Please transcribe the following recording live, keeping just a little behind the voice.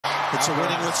It's a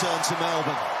winning return to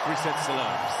Melbourne. 3 sets to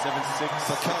love. 7-6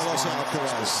 for Carlos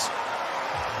Alcaraz.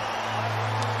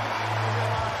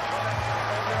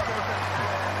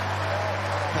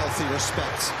 Healthy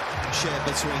respect shared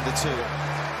between the two.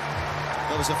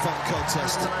 That was a fun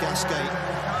contest. Gasquet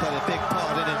played a big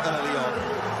part in it early on,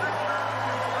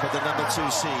 but the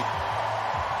 #2 seed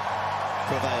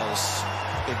prevails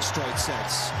in straight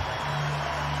sets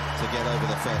to get over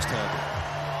the first hurdle.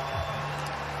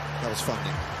 That was fun,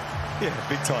 Nick. Yeah,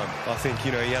 big time. I think,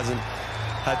 you know, he hasn't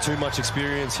had too much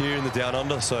experience here in the Down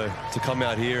Under, so to come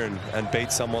out here and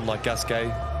beat someone like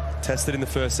Gasquet, tested in the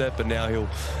first set, but now he'll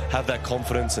have that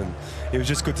confidence, and it was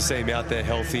just good to see him out there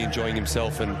healthy, enjoying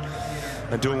himself and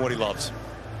doing what he loves.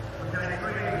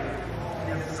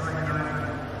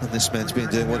 And this man's been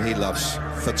doing what he loves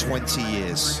for 20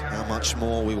 years. How much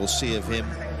more we will see of him,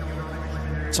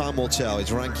 time will tell.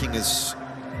 His ranking has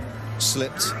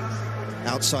slipped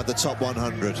outside the top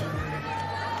 100.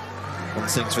 One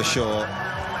thing's for sure,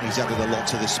 he's added a lot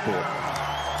to this sport.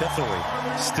 Definitely.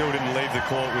 Still didn't leave the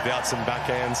court without some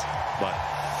backhands, but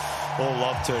all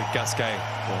love to Gasquet,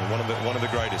 one of the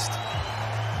greatest.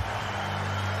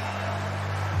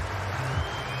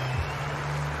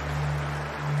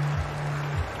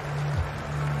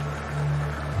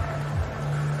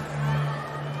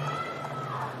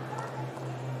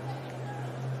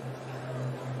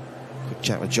 Good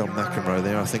chat with John McEnroe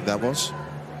there, I think that was.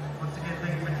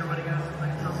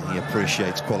 He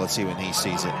appreciates quality when he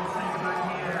sees it.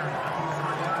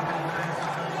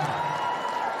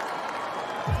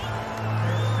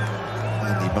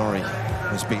 Andy Murray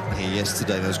was beaten here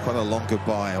yesterday. There was quite a long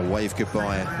goodbye, a wave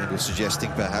goodbye, and it was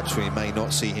suggesting perhaps we may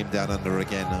not see him down under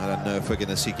again. I don't know if we're going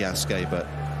to see Gasquet, but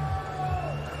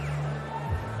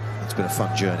it's been a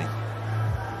fun journey.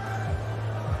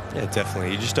 Yeah,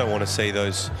 definitely. You just don't want to see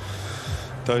those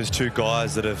two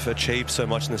guys that have achieved so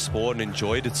much in the sport and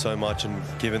enjoyed it so much and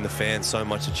given the fans so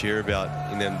much to cheer about,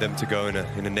 and them to go in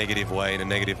a negative way, in a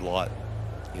negative light.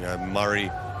 You know, Murray,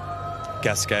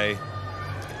 Gasquet,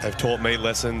 they've taught me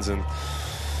lessons and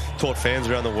taught fans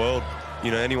around the world.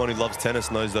 You know, anyone who loves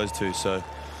tennis knows those two, so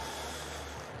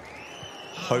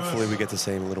hopefully we get to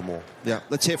see him a little more. Yeah,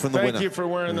 let's hear from the winner. Thank you for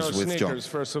wearing those sneakers,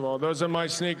 first of all. Those are my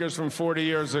sneakers from 40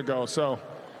 years ago, so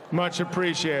much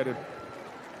appreciated.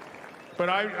 But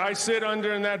I sit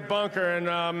under in that bunker, and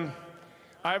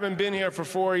I haven't been here for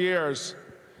 4 years.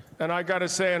 And I got to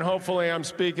say, and hopefully I'm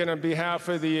speaking on behalf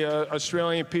of the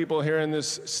Australian people here in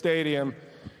this stadium,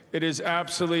 it is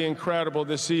absolutely incredible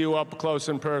to see you up close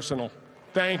and personal.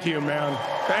 Thank you, man.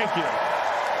 Thank you.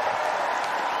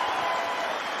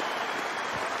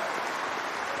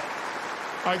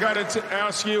 I got to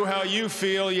ask you how you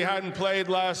feel. You hadn't played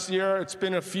last year. It's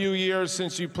been a few years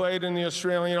since you played in the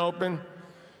Australian Open.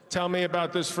 Tell me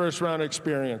about this first round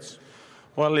experience.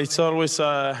 Well, it's always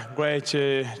great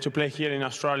to play here in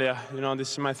Australia. You know,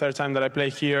 this is my third time that I play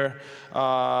here.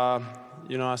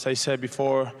 You know, as I said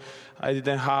before, I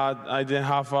didn't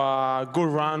have a good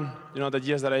run. You know, the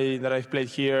years that I've played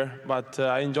here, but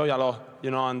I enjoy a lot.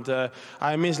 You know, and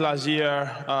I missed last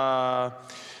year.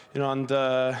 You know, and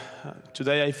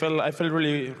today I feel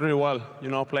really well. You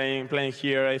know, playing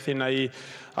here. I think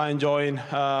I enjoy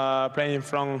playing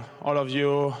from all of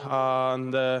you,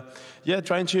 and yeah,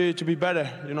 trying to be better.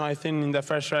 You know, I think in the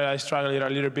first round I struggled a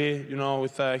little bit. You know,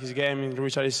 with his game.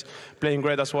 Richard is playing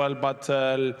great as well, but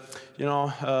you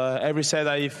know, every set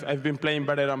I've been playing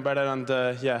better and better, and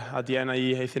yeah, at the end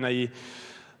I think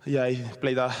I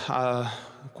played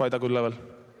quite a good level.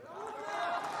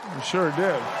 You sure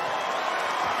did.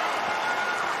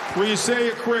 Will you say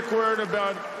a quick word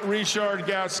about Richard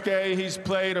Gasquet? He's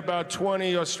played about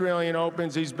 20 Australian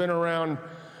Opens. He's been around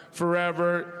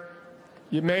forever.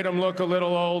 You made him look a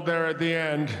little old there at the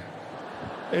end.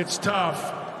 It's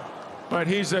tough, but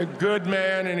he's a good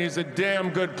man, and he's a damn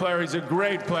good player. He's a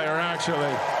great player,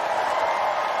 actually.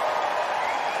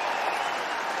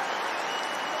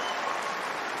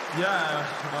 Yeah,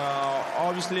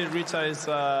 obviously Richard is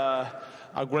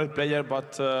a great player,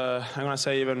 but I'm gonna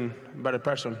say even better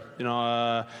person. You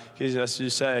know, he's, as you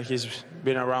say, he's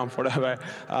been around forever,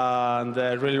 and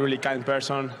a really kind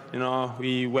person. You know,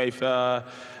 we wave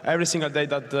every single day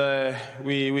that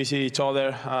we see each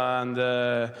other, and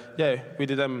yeah, we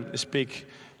didn't speak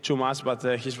too much, but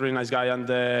he's a really nice guy, and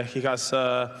he has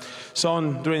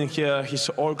shown during his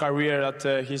whole career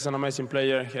that he's an amazing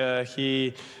player.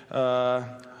 He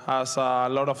has a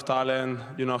lot of talent.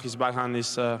 You know, his backhand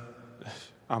is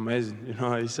amazing. You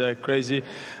know, it's crazy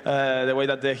the way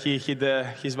that he hit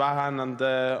his backhand, and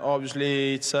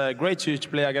obviously it's great to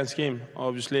play against him.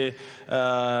 Obviously,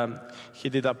 he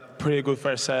did a pretty good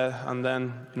first set, and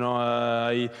then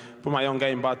I put my own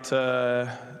game. But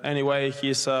anyway,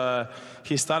 his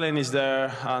talent is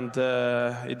there, and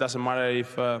it doesn't matter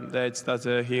if the edge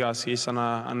that he has. He's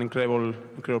an incredible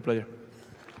player.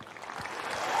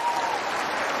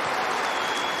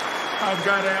 I've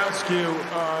got to ask you,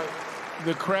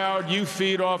 the crowd, you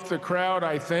feed off the crowd,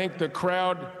 I think. The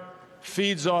crowd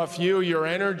feeds off you, your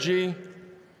energy.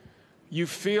 You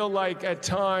feel like at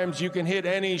times you can hit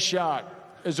any shot.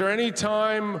 Is there any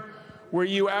time where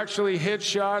you actually hit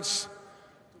shots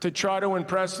to try to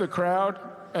impress the crowd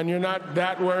and you're not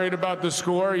that worried about the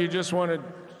score? You just want to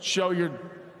show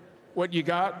what you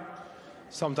got?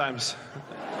 Sometimes. So,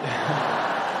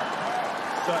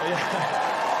 yeah.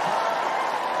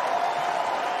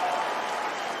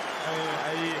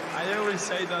 I always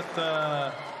say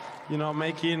that,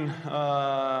 making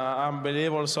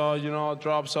unbelievable shots,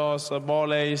 drop shots,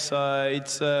 volleys,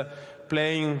 it's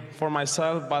playing for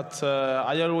myself, but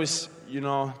I always,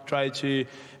 try to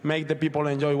make the people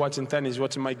enjoy watching tennis,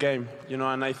 watching my game,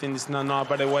 and I think it's not a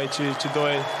better way to do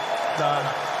it than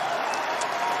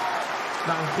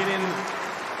hitting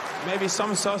maybe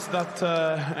some shots that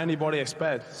anybody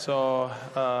expects. So,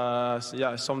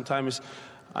 yeah, sometimes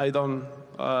I don't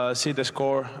see the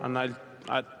score, and I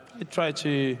try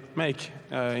to make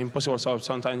impossible shots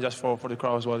sometimes just for the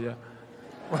crowd as well, yeah.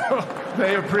 Well,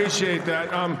 they appreciate that.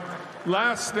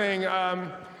 Last thing,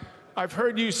 I've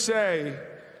heard you say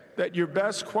that your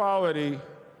best quality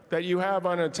that you have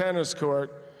on a tennis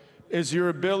court is your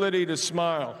ability to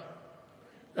smile.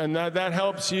 And that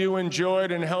helps you enjoy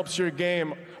it and helps your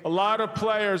game. A lot of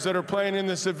players that are playing in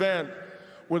this event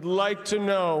would like to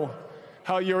know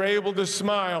how you're able to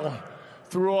smile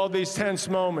through all these tense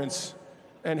moments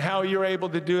and how you're able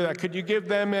to do that. Could you give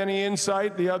them any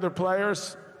insight, the other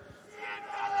players?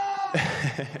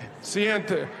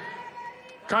 Siente.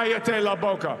 Cállate la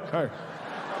boca. Hey.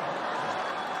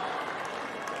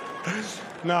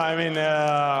 No, I mean,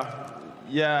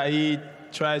 yeah, he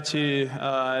tried to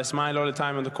smile all the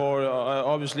time on the court.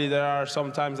 Obviously, there are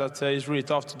some times that it's really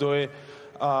tough to do it.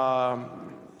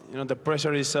 The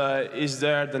pressure is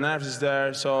there, the nerves is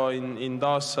there. So in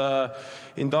those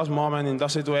moments, in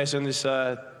those situations, it's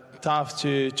tough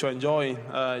to enjoy.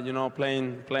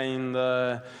 Playing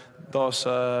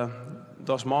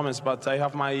those moments. But I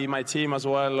have my team as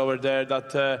well over there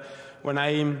that when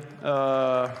I'm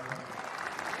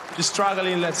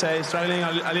struggling, let's say,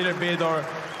 a little bit, or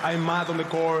I'm mad on the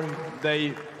court,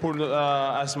 they put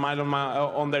a smile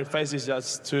on their faces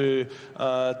just to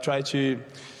try to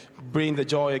bring the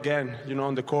joy again,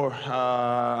 on the court,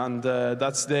 and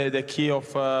that's the key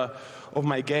of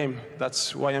my game.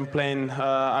 That's why I'm playing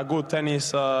a good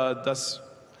tennis. That's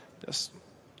just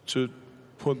to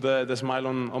put the smile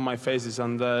on my faces,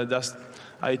 and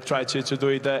I try to do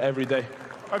it every day.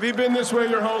 Have you been this way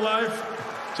your whole life?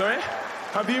 Sorry?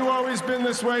 Have you always been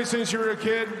this way since you were a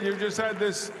kid? You just had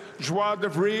this joie de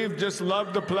vivre, just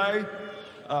loved to play?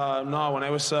 No, when I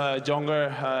was younger,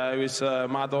 I was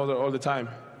mad all the time.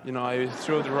 I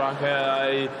threw the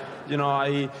racket.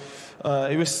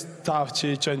 It was tough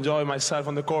to enjoy myself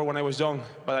on the court when I was young,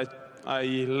 but I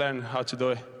learned how to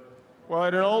do it. Well,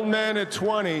 at an old man at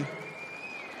 20,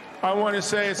 I want to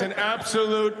say it's an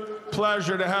absolute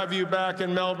pleasure to have you back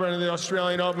in Melbourne in the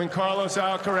Australian Open. Carlos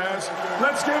Alcaraz,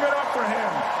 let's give it up for him.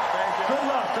 Thank you. Good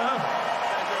luck, huh?